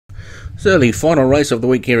So the final race of the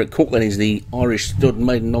week here at Cortland is the Irish stud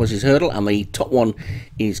Maiden Novices Hurdle, and the top one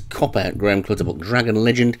is Cop Out, Graham Clutterbuck, Dragon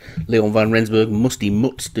Legend, Leon van Rensburg, Musty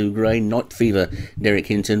Mutt, Stu Gray, Night Fever, Derek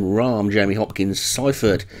Hinton, Ram, Jamie Hopkins,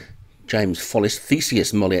 Seifert, James Follis,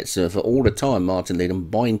 Theseus, Molliet Surfer, All the Time, Martin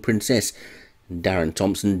Leedham, Buying Princess, Darren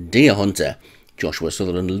Thompson, Deer Hunter, Joshua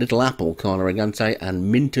Sutherland, Little Apple, Carla Regante,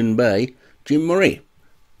 and Minton Bay, Jim Murray.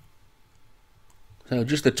 So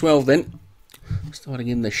just the 12 then. Starting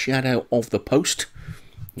in the shadow of the post,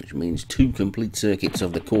 which means 2 complete circuits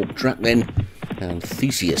of the Cork track then, and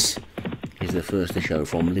Theseus is the first to show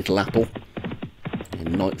from Little Apple,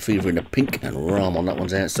 and Night Fever in the pink, and Ram on that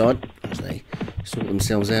one's outside as they sort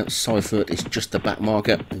themselves out. Seifert is just the back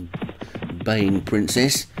marker, and Baying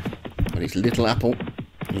Princess, but it's Little Apple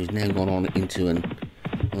who's now gone on into an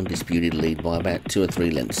undisputed lead by about 2 or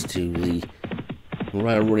 3 lengths to the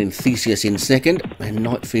rail running Theseus in second, and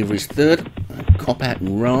Night Fever is third, and Cop Out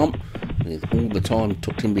and Ram with All the Time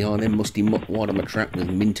tucked in behind them, Musty Mutt wide on the track with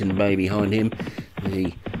Minton Bay behind him,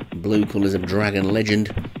 the blue colours of Dragon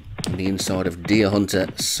Legend, and the inside of Deer Hunter.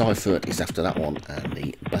 Seifert is after that one, and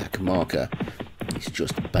the back marker is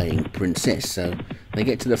just Baying Princess. So they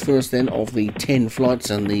get to the first then of the 10 flights,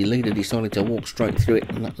 and the leader decided to walk straight through it,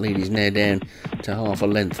 and that lead is now down to half a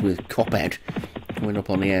length with Cop Out coming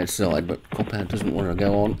up on the outside, but Cop Out doesn't want to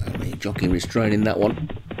go on, and the jockey restraining that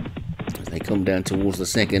one as they come down towards the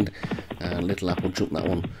second, and Little Apple jumped that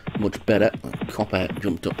one much better. Cop Out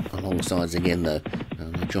jumped up alongside again though,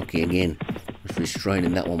 and the jockey again was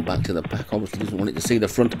restraining that one back to the back. Obviously doesn't want it to see the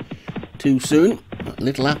front too soon.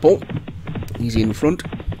 Little Apple, he's in front,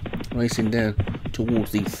 racing down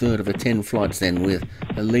towards the third of the 10 flights then, with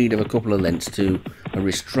a lead of a couple of lengths to a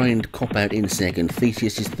restrained Cop Out in second.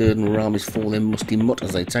 Theseus is third and Ram is fourth, then Musty Mutt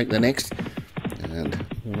as they take the next, and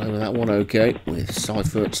all over that one okay, with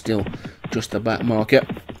Seifert still just the back marker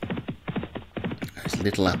as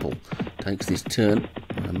Little Apple takes this turn.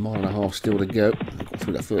 A mile and a half still to go. They got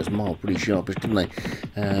through the first mile pretty sharpish, didn't they?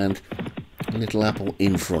 And Little Apple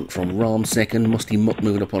in front from Ram second, Musty Mutt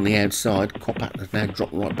moving up on the outside. Cop Out has now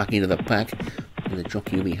dropped right back into the pack, and the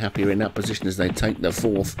jockey will be happier in that position as they take the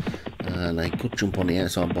fourth, and a good jump on the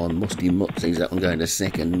outside by Musty Mutt sees that one going to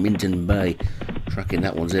second. Minton Bay tracking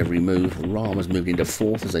that one's every move. Ram has moved into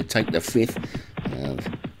fourth as they take the fifth,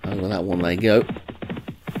 and over that one they go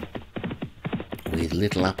with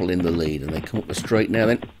Little Apple in the lead, and they come up the straight now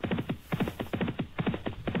then.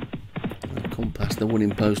 Come past the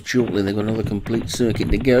winning post shortly. They've got another complete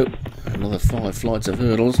circuit to go, another 5 flights of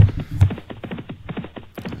hurdles,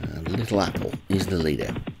 and Little Apple is the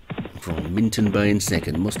leader from Minton Bay in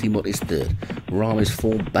second. Musty Mutt is third, Ram is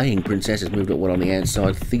fourth, Baying Princess has moved up one on the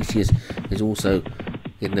outside. Theseus is also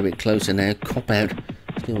getting a bit closer now. Cop Out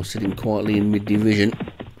still sitting quietly in mid-division.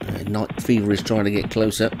 Night Fever is trying to get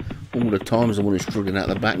closer. All the Time's the one who's struggling out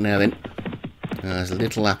the back now then, as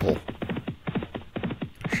Little Apple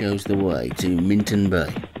shows the way to Minton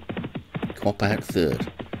Bay. Cop Out third,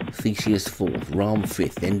 Theseus fourth, Ram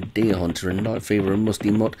fifth, then Deer Hunter and Night Fever and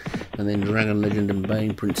Musty Mutt, and then Dragon Legend and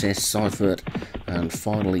Baying Princess, Seifert, and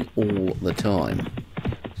finally All the Time.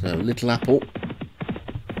 So Little Apple,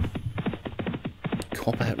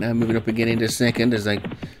 Cop Out now moving up again into second as they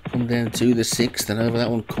come down to the 6th, and over that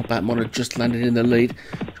one Cop Out might have just landed in the lead.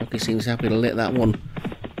 Jockey seems happy to let that one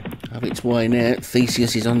have its way now.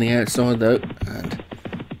 Theseus is on the outside though, and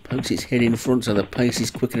pokes its head in front, so the pace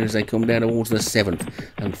is quickening as they come down towards the 7th,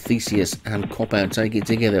 and Theseus and Cop Out take it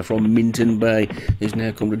together from Minton Bay, who's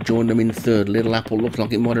now come to join them in third. Little Apple looks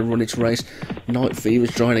like it might have run its race. Night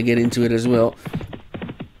Fever's trying to get into it as well,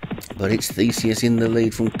 but it's Theseus in the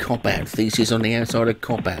lead from Cop Out. Theseus on the outside of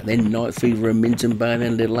Cop Out, then Night Fever and Minton Bay,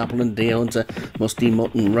 then Little Apple and Deer Hunter, Musty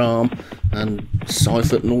Mutt and Ram, and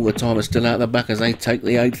Seifert and All the Time are still out the back as they take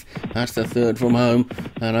the 8th. That's the third from home,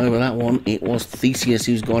 and over that one it was Theseus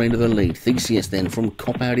who's gone into the lead. Theseus then from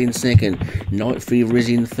Cop Out in second, Night Fever is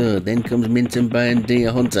in third, then comes Minton Bay and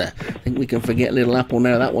Deer Hunter. I think we can forget Little Apple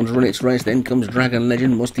now, that one's run its race. Then comes Dragon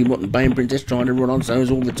Legend, Musty Mutt and Baying Princess trying to run on, so is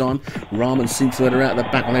All the Time. Ram and Seifert are out the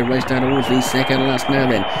back, and they race down towards the second last now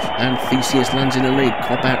then, and Theseus lands in the lead.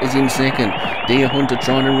 Cop Out is in second, Deer Hunter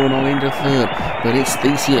trying to run on into third, but it's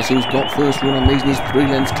Theseus who's got first run on these, and he's 3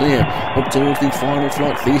 lengths clear up towards the final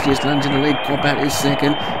flight. Theseus lands in the lead, Cop Out is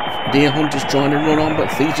second, Deer Hunter's trying to run on,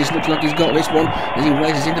 but Theseus looks like he's got this one as he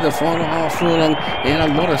races into the final half furlong. He had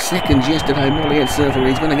a lot of seconds yesterday, Molly Surfer.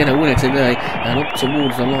 He's going to get a winner today, and up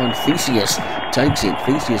towards the line, Theseus takes it.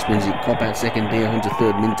 Theseus wins it. Cop out second, Deer Hunter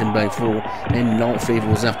third, Minton Bay four. Then Night Fever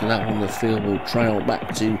was after that one. The field will trail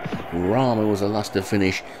back to Rama was the last to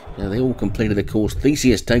finish. They all completed the course.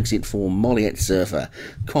 Theseus takes it for Molly Surfer.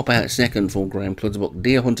 Cop out second for Graham Cludsbuck.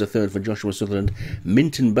 Deer Hunter third for Joshua Sutherland.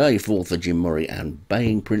 Minton Bay fourth for Jim Murray, and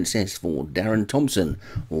Baying Princess for Darren Thompson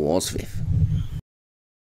was fifth.